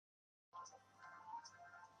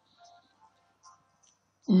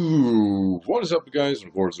What is up, guys? And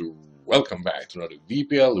of course, welcome back to another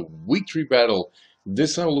VPL Week 3 battle.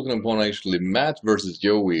 This time we're looking upon actually Matt versus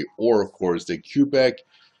Joey, or of course the Qubec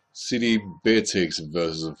City beartics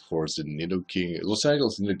versus of course the Los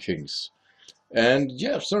Angeles Nidokings. And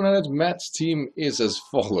yeah, starting out, Matt's team is as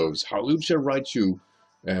follows: Halucha, Raichu,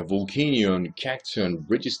 Volcanion, Cacton,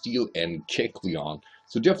 Registeel, and KECLEON.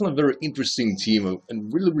 So definitely a very interesting team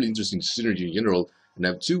and really interesting synergy in general. And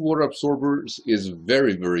have two water absorbers is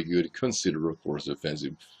very good. Consider of course the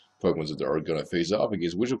offensive Pokemon that they are gonna face off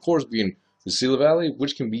against, which of course being the Seal Valley,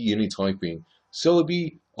 which can be any typing.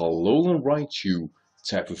 Celebi, Alolan Raichu,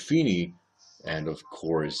 Tapu Fini, and of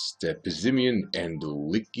course the Pizimian and the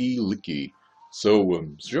Licky.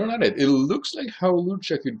 So, sure at it. It looks like how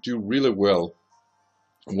Lucha could do really well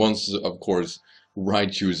once, of course,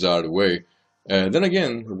 Raichu is out of the way. Then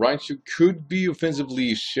again, Raichu could be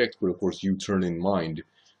offensively checked, but of course, you turn in mind.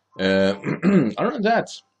 Other than that,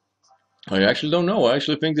 I actually don't know. I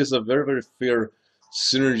actually think this is a very fair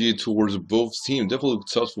synergy towards both teams. Definitely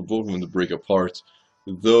tough for both of them to break apart.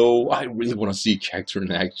 Though I really want to see Cacturn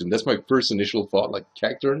in action. That's my first initial thought. Like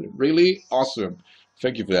Cacturn, really awesome.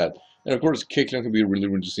 Thank you for that. And of course, KECLEON can be really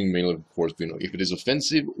interesting, mainly of course, if it is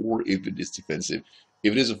offensive or if it is defensive.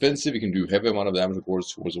 If it is offensive, it can do heavy amount of damage, of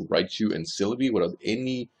course, towards Raichu and Celebi without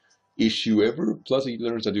any issue ever. Plus, he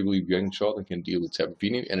learns that you believe Young Shot and can deal with Tapu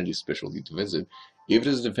Fini and it is specially defensive. If it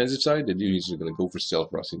is the defensive side, then you're just going to go for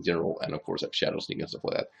Stealth Rocks in general, and of course have Shadow Sneak and stuff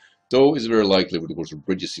like that. Though it's very likely with of course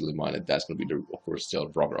Bridges Seal in mind that that's going to be the of course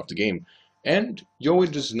Stealth Rocker of the game. And Joey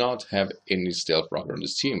does not have any Stealth Rocker on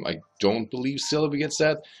this team. I don't believe Celebi gets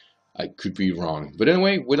that. I could be wrong. But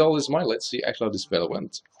anyway, with all this in mind, let's see actually how this battle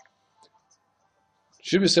went.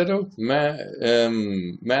 Should be said though, Matt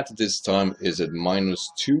this time is at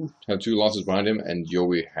 -2, have 2 losses behind him, and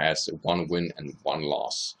Joey has 1 win and 1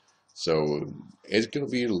 loss. So it's going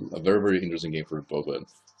to be a very interesting game for both of them.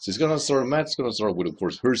 So it's going to start, Matt's going to start with, of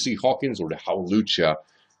course, Hersey Hawkins or the Howlucha,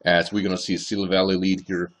 as we're going to see Seal Valley lead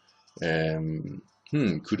here.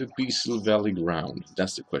 Could it be Seal Valley ground?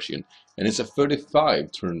 That's the question. And it's a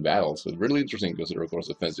 35-turn battle, so it's really interesting because they're, of course,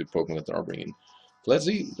 offensive Pokemon that they are bringing. Let's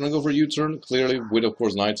see, gonna go for a U-turn. Clearly, with of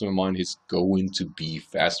course Knights in mind, he's going to be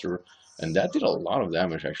faster, and that did a lot of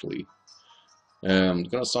damage actually.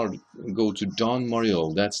 Gonna start go to Don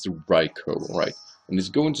Mario. That's the Raikou, right? And it's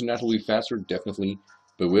going to naturally faster, definitely.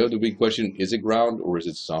 But we have the big question: is it ground or is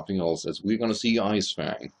it something else? As we're gonna see Ice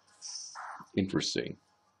Fang. Interesting.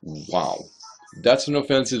 Wow, that's an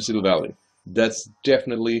offensive Seal Valley. That's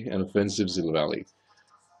definitely an offensive Seal Valley.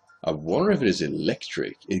 I wonder if it is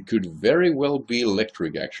electric. It could very well be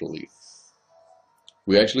electric, actually.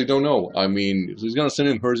 We actually don't know. I mean, he's going to send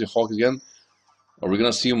in Hersey Hawk again. Are we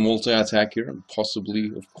going to see a multi-attack here?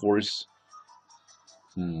 Possibly, of course.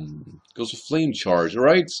 Goes for Flame Charge,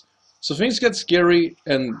 alright? So things get scary,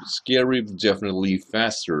 and scary definitely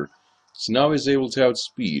faster. So now he's able to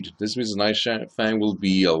outspeed. This means the Ice Fang will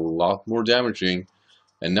be a lot more damaging.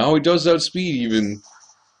 And now he does outspeed even.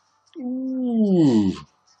 Ooh.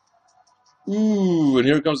 Ooh, and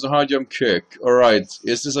here comes the high jump kick. Alright,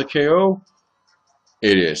 is this a KO?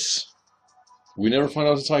 It is. We never find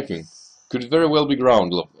out the typing. Could very well be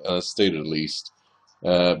ground, stated at least.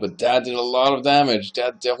 But that did a lot of damage.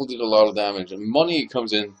 That definitely did a lot of damage. And money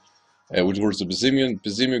comes in, which was the Pizimian.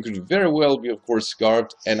 Pizimian could very well be, of course,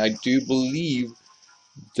 scarfed. And I do believe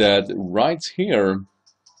that right here,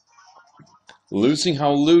 losing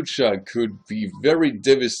Howlucha could be very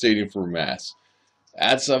devastating for Matt.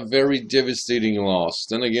 That's a very devastating loss.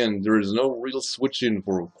 Then again, there is no real switch in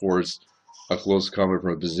for, of course, a close combat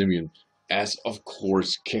from a Pizimian. As, of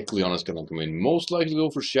course, KECLEON is going to come in. Most likely go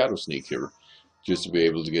for Shadow Sneak here. Just to be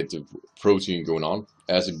able to get the protein going on.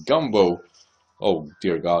 As a Gumbo. Oh,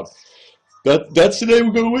 dear God. That's the name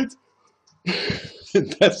we're going with?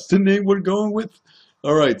 That's the name we're going with?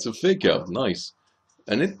 Alright, so Fake Out. Nice.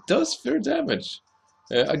 And it does fair damage.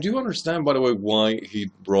 I do understand, by the way, why he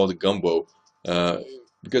brought a Gumbo.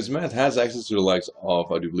 Because Matt has access to the likes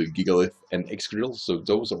of, I do believe, Gigalith and Excadrill, so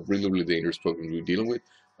those are really dangerous Pokemon we're dealing with.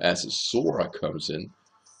 As Sora comes in,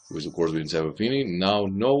 who is of course being Tapu Fini. Now,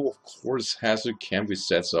 no, of course, Hazard can be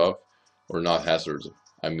sets off, or not Hazard.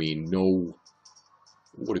 I mean, no,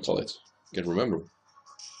 what do you call it? Can't remember.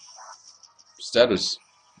 Status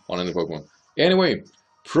on any Pokemon. Anyway,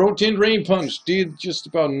 Protein Rain Punch did just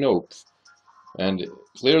about nope. And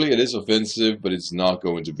clearly it is offensive, but it's not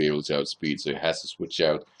going to be able to outspeed, so it has to switch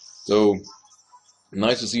out. So,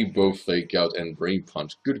 nice to see both Fake Out and Rain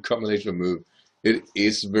Punch. Good combination of move. It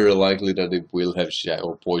is very likely that it will have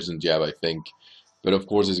or Poison Jab, I think. But of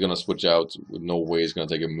course it's going to switch out. With no way it's going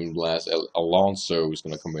to take a Moonblast. Alonso is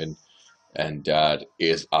going to come in. And that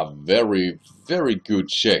is a very, very good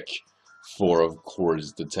check for, of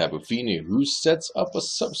course, the Tapu Fini, who sets up a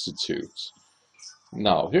substitute.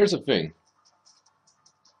 Now, here's the thing.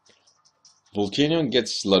 Volcanion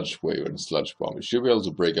gets Sludge Wave and Sludge Bomb. We should be able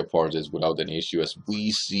to break apart this without any issue, as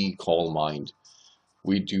we see Calm Mind.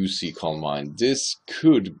 We do see Calm Mind. This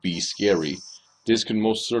could be scary. This could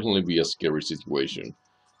most certainly be a scary situation.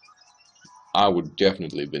 I would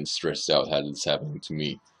definitely have been stressed out had this happening to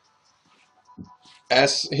me.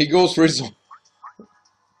 As he goes for his...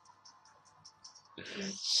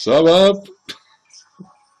 Sub up!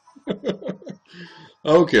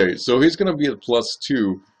 Okay, so he's gonna be at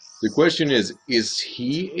 +2. The question is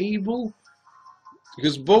he able?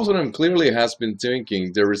 Because both of them clearly has been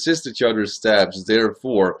thinking they resist each other's stabs,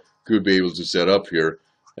 therefore could be able to set up here.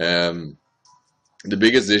 The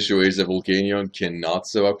biggest issue is that Volcanion cannot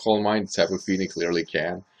set up Calm Mind. Tapu Fini clearly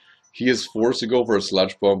can. He is forced to go for a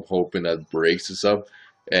Sludge Bomb, hoping that breaks this up.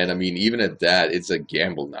 And I mean, even at that, it's a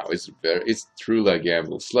gamble now. It's truly a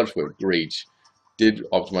gamble. Sludge Wave, great. Did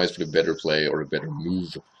optimize for the better play or a better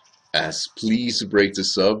move. As please break the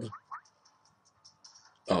sub.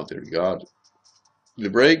 Oh, dear God. Did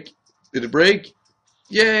it break? Did it break?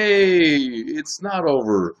 Yay! It's not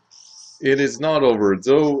over. It is not over.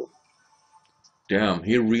 Though, damn,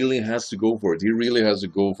 he really has to go for it. He really has to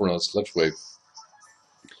go for a Sludge Wave.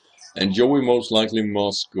 And Joey most likely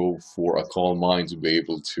must go for a Calm Mind to be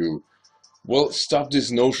able to, well, stop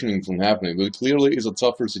this notioning from happening. But it clearly is a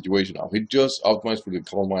tougher situation now. He just optimized for the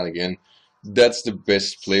Calm Mind again. That's the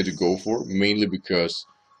best play to go for, mainly because,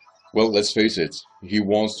 well, let's face it, he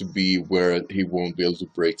wants to be where he won't be able to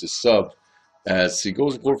break the sub. As he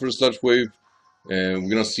goes for the Sludge Wave, and we're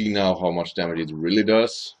gonna see now how much damage it really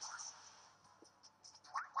does.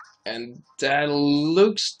 And that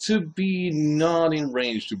looks to be not in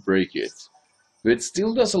range to break it. But it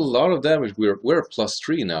still does a lot of damage. We're at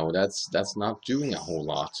 +3 now. That's not doing a whole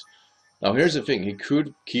lot. Now here's the thing, he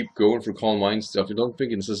could keep going for Calm Mind stuff. I don't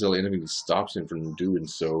think it's necessarily anything that stops him from doing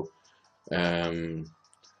so.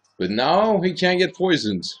 But now he can't get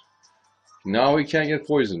poisoned. Now he can't get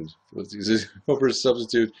poisoned. What's this over a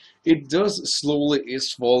substitute? It does slowly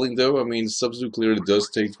is falling though. I mean, substitute clearly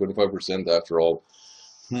does take 25% after all.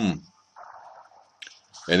 And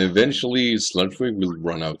eventually Sludge Wave will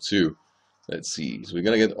run out too. Let's see. So we're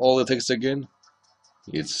gonna get all the text again.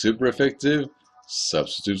 It's super effective.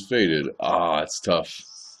 Substitute faded. Ah, it's tough.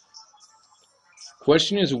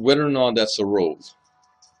 Question is whether or not that's a roll.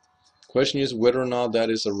 Question is whether or not that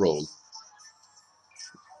is a roll.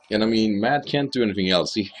 And I mean, Matt can't do anything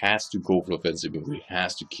else. He has to go for offensive. He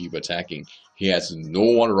has to keep attacking. He has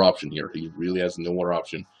no other option here. He really has no other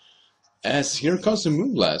option. As here comes the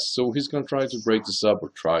Moonblast, so he's gonna try to break this up, or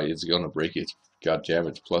try. It's gonna break it. God damn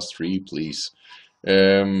it! +3, please.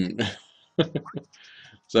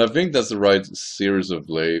 So I think that's the right series of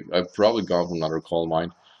play. I've probably gone for another Calm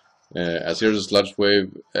Mind. As here's a Sludge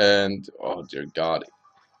Wave, and oh dear God,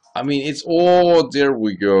 I mean it's there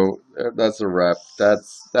we go. That's a wrap.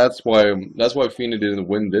 That's why Fini didn't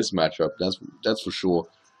win this matchup. That's for sure.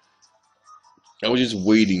 I was just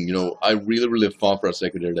waiting, you know. I really thought for a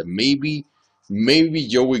second there that maybe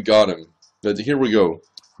Joey got him. But here we go.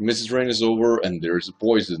 Mrs. Rain is over, and there's a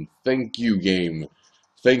poison. Thank you, game.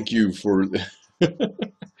 Thank you for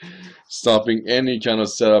stopping any kind of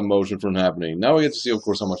setup motion from happening. Now we get to see, of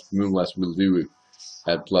course, how much Moonblast will do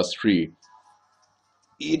at +3.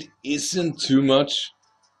 It isn't too much.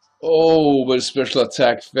 Oh, but special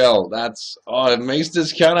attack fell. That's it makes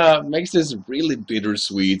this really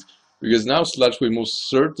bittersweet. Because now Sludge Wave most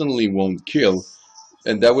certainly won't kill,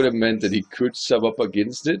 and that would have meant that he could sub up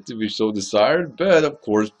against it if he so desired, but of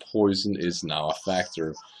course poison is now a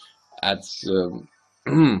factor. That's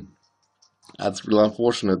that's really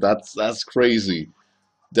unfortunate. That's crazy.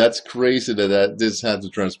 That's crazy that this had to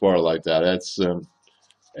transpire like that. That's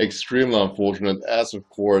extremely unfortunate, as of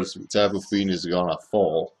course Tapu Fini is gonna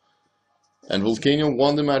fall. And Volcanion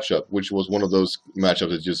won the matchup, which was one of those matchups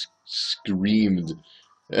that just screamed.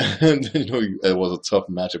 And you know, it was a tough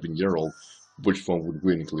matchup in general. Which one would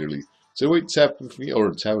win clearly? So wait, Tapu Fini, a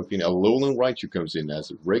Lowland Raichu comes in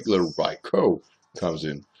as a regular Raikou comes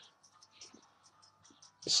in.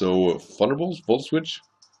 So Thunderbolt, Volt Switch,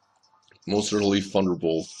 most certainly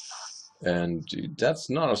Thunderbolt, and that's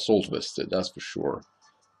not a Soul Twisted, that's for sure.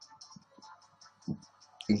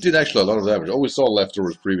 It did actually a lot of damage. I always saw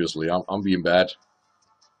leftovers previously. I'm being bad.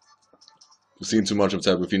 We've seen too much of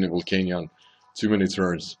Tapu Fini and Volcanion. Too many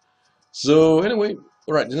turns. So anyway,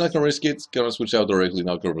 alright, he's not gonna risk it. Gonna switch out directly,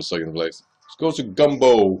 not go for second place. Let's go to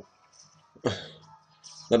Gumbo.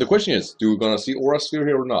 Now the question is, do we gonna see Aura Sphere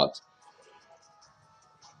here or not?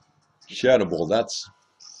 Shadow Ball, that's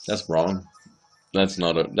wrong. That's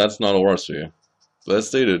not Aura Sphere. But as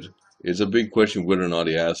stated, it's a big question whether or not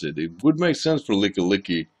he has it. It would make sense for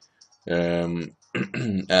Licky Licky,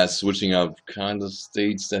 as switching out kind of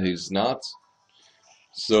states that he's not.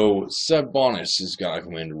 So Sabonis is gonna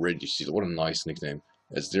come in Registeel. What a nice nickname.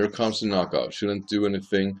 As there comes the knockout. Shouldn't do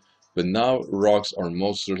anything. But now rocks are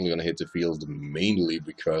most certainly gonna hit the field mainly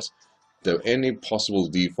because any possible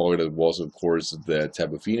default that was, of course, the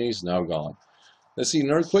Tapu Fini is now gone. Let's see,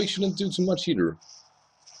 an Earthquake shouldn't do too much either.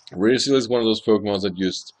 Registeel is one of those Pokemon that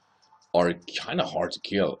just are kind of hard to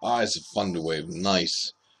kill. Ah, it's a Thunder Wave.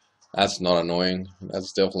 Nice. That's not annoying.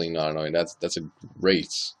 That's definitely not annoying. That's a great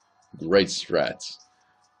strat.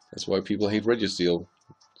 That's why people hate Registeel.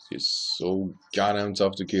 It's just so goddamn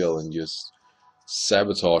tough to kill and just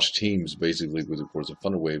sabotage teams basically with, of course, the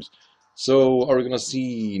Thunder Waves. So are we gonna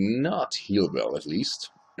see not Heal Bell at least?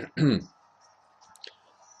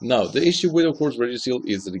 Now the issue with, of course, Registeel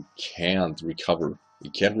is that it can't recover.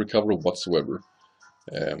 It can't recover whatsoever.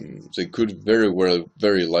 So it could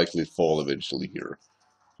very likely fall eventually here.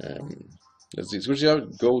 Let's see, switch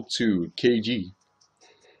out, go to KG.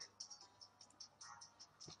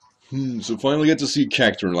 So finally get to see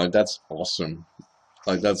Cacturne, like that's awesome.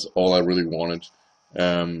 Like that's all I really wanted.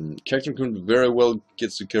 Cacturne could very well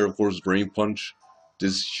get to care, of course, Drain Punch.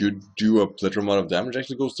 This should do a plethora amount of damage.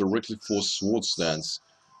 Actually goes directly for Sword Stance.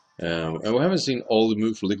 And we haven't seen all the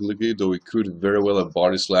moves for Licky Licky, though it could very well have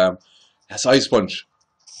Body Slam. Has Ice Punch.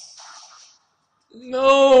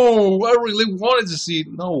 No, I really wanted to see.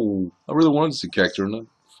 No, I really wanted to see Cacturne.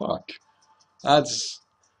 Fuck,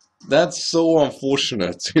 that's so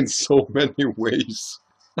unfortunate in so many ways.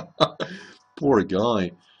 Poor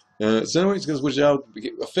guy. So anyway, it's gonna switch out.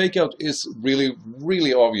 A fake out is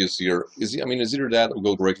really obvious here. Is either that or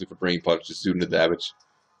go directly for Drain Punch, just doing the damage.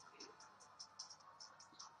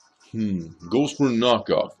 Goes for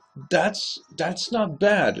knockoff. That's not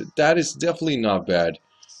bad. That is definitely not bad.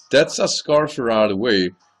 That's a Scarfer out of the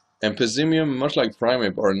way, and Pessimium, much like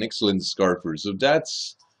Primeape, are an excellent Scarfer. So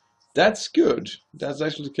that's good. That's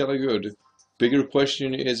actually kind of good. Bigger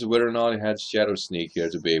question is whether or not it had Shadow Sneak here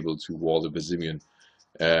to be able to wall the Pessimium.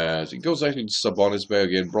 So it goes actually to Sabonis back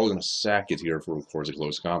again. Probably gonna sack it here for, of course, a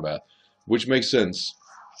close combat, which makes sense.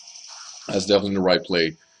 That's definitely the right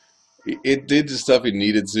play. It did the stuff it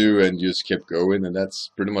needed to and just kept going, and that's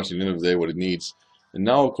pretty much at the end of the day what it needs. And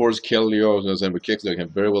now, of course, KECLEON can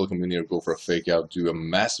very well come in here, go for a fake out, do a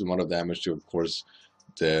massive amount of damage to, of course,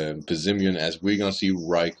 the Pessimium, as we're gonna see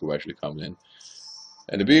Raikou actually come in.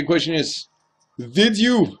 And the big question is, did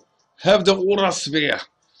you have the Aura Sphere?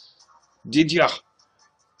 Did ya?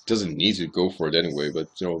 Doesn't need to go for it anyway, but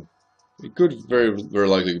you know, it could very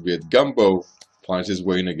likely be it. Gumbo finds his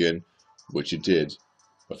way in again, which it did.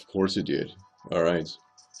 Of course it did. Alright.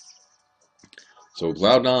 So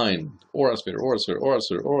Cloud9, Aura Sphere, Aura Sphere, Aura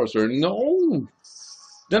Sphere, Aura Sphere. No!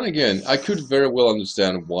 Then again, I could very well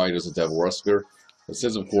understand why it doesn't have Aura Sphere.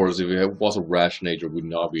 Since, of course, if it was a Rash nature, it would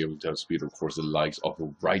not be able to have speed, of course, the likes of a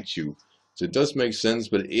Raichu. So it does make sense,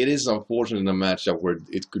 but it is unfortunate in a matchup where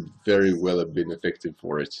it could very well have been effective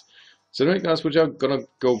for it. So anyway, guys, we're gonna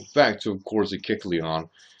go back to, of course, the KECLEON,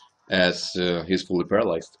 as he's fully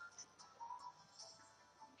paralyzed.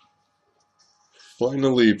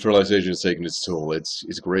 Finally, paralyzation is taking its toll. It's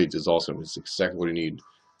great. It's awesome. It's exactly what you need.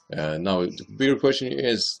 Now, the bigger question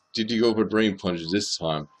is, did he go for Drain Punch this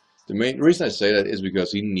time? The main reason I say that is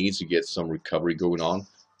because he needs to get some recovery going on.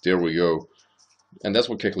 There we go. And that's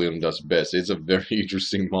what KECLEON does best. It's a very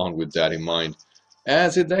interesting mon with that in mind,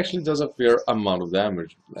 as it actually does a fair amount of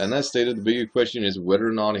damage. And as stated, the bigger question is whether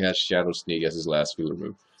or not he has Shadow Sneak as his last filler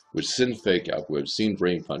move. We've seen Fake Out, we've seen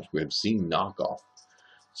Drain Punch, we've seen Knockoff.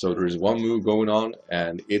 So there is one move going on,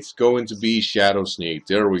 and it's going to be Shadow Sneak.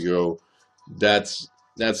 There we go. That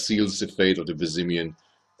seals the fate of the Pessimium,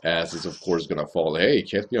 as it's of course gonna fall. Hey,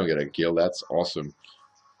 KECLEON get a kill. That's awesome.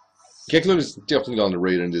 KECLEON is definitely on the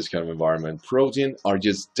radar in this kind of environment. Protean are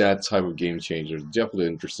just that type of game changer. Definitely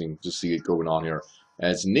interesting to see it going on here.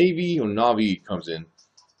 As Navi comes in.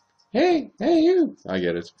 Hey you! I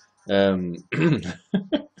get it.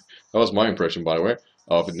 That was my impression, by the way,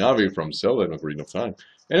 of Navi from Zelda Ocarina of Time.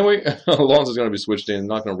 Anyway, Alonso's going to be switched in,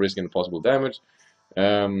 not going to risk any possible damage.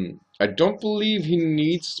 I don't believe he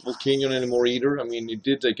needs Volcanion anymore either. I mean, he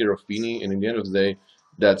did take care of Fini, and in the end of the day,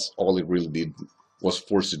 that's all he really was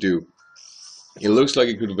forced to do. It looks like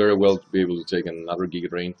he could very well be able to take another Giga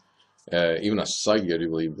Drain. Even a Psychic, I do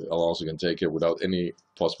believe Alonso can take it without any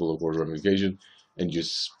possible, of course, ramification, and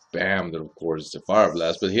just spam, of course, the Fire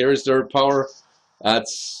Blast. But here is their power.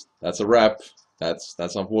 That's a wrap.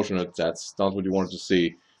 That's unfortunate. That's not what you wanted to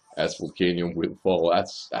see. as Volcanium will fall.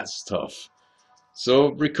 That's tough.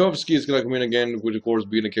 So Rikovsky is gonna come in again, with of course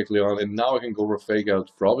being a KECLEON, and now I can go for fake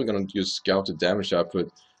out. Probably gonna just scout the damage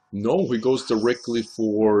output. No, he goes directly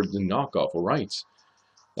for the knockoff. Alright.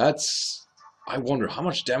 That's... I wonder how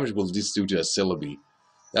much damage will this do to a Celebi?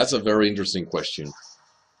 That's a very interesting question.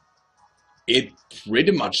 It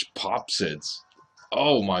pretty much pops it.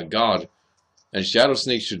 Oh my god. And Shadow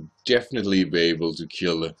Snake should definitely be able to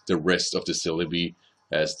kill the rest of the Celebi,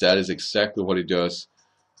 as that is exactly what it does.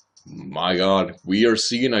 My god, we are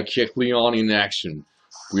seeing a KECLEON in action.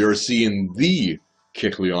 We are seeing the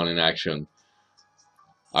KECLEON in action.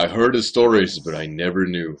 I heard the stories, but I never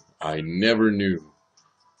knew. I never knew.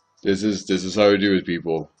 This is how I do it,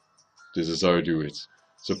 people. This is how I do it.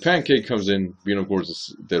 So Pancake comes in, being of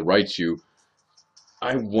course the Raichu.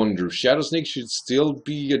 I wonder, Shadow Snake should still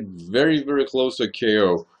be very, very close to a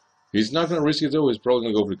KO. He's not going to risk it though, he's probably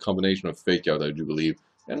going to go for the combination of Fake Out, I do believe.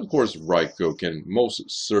 And of course Raikou can most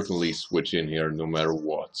certainly switch in here no matter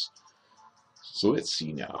what. So let's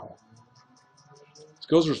see now. It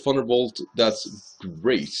goes for Thunderbolt, that's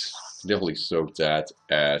great. Definitely soak that,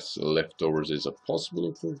 as Leftovers is a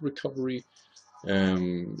possible for recovery.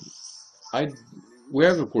 We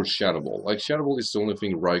have, of course, Shadow Ball. Like, Shadow Ball is the only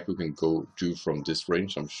thing Raikou can go do from this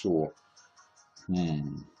range, I'm sure.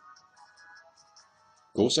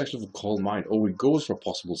 Goes actually for Calm Mind. Oh, he goes for a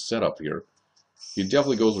possible setup here. He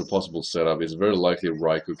definitely goes for a possible setup. It's very likely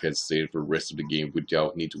Raikou can stay for the rest of the game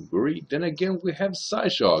without need to worry. Then again, we have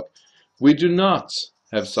Psyshock. We do not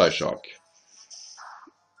have Psyshock.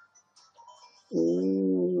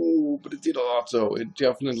 Ooh, but it did a lot though. It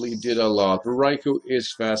definitely did a lot. Raikou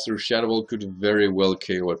is faster. Shadow Ball could very well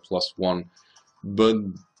KO at +1. But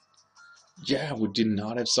yeah, we did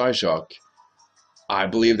not have Psyshock. I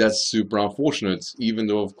believe that's super unfortunate, even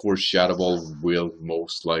though of course Shadow Ball will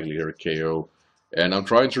most likely hit KO. And I'm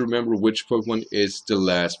trying to remember which Pokemon is the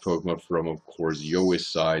last Pokemon from, of course, Yoi's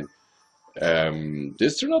side.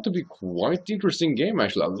 This turned out to be quite the interesting game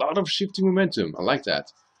actually. A lot of shifting momentum. I like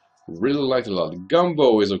that. Really liked it a lot.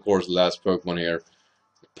 Gumbo is of course the last Pokemon here.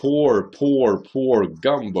 Poor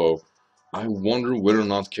Gumbo. I wonder whether or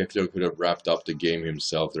not KECLEON could have wrapped up the game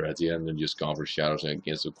himself there at the end and just gone for Shadows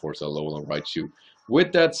against, of course, Alolan Raichu.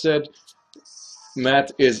 With that said,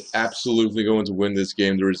 Matt is absolutely going to win this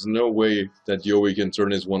game. There is no way that Yoi can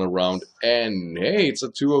turn this one around. And hey, it's a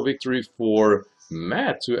 2-0 victory for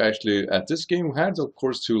Matt, who actually at this game had, of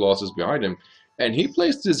course, 2 losses behind him. And he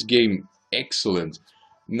plays this game excellent.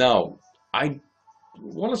 Now, I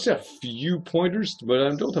want to say a few pointers, but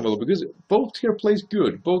I don't have a lot because both here plays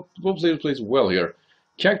good. Both players plays well here.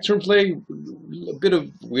 Cacturn play, a bit of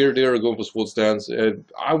weird there going for Sword Stance.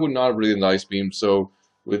 I would not really an Ice Beam,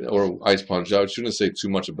 or Ice Punch. I shouldn't say too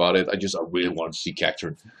much about it. I really want to see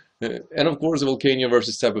Cacturn. And of course, Volcania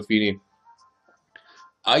versus Tapu Fini.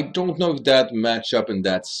 I don't know if that matchup and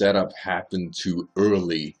that setup happened too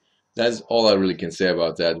early. That's all I really can say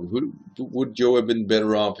about that. Would Joe have been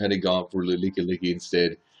better off had he gone for Licky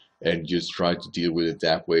instead and just tried to deal with it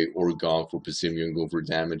that way, or gone for Pissimian and go for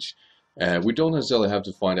damage? We don't necessarily have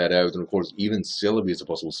to find that out, and of course even Celebi is a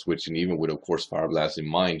possible switch, and even with of course Fire Blast in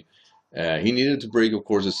mind. He needed to break of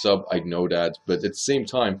course a sub, I know that, but at the same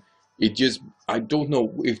time, I don't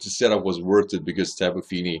know if the setup was worth it because Tapu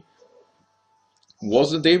Fini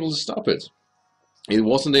wasn't able to stop it. It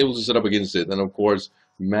wasn't able to set up against it, and of course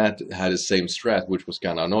Matt had the same strat, which was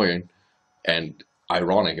kind of annoying and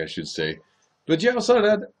ironic, I should say. But yeah, outside of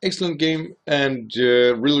that, excellent game, and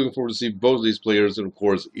really looking forward to see both of these players, and of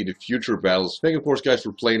course in the future battles. Thank you, of course, guys,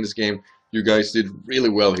 for playing this game. You guys did really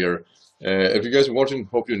well here. If you guys are watching,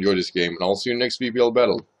 hope you enjoyed this game, and I'll see you next VPL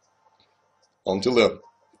battle. Until then,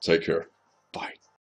 take care. Bye.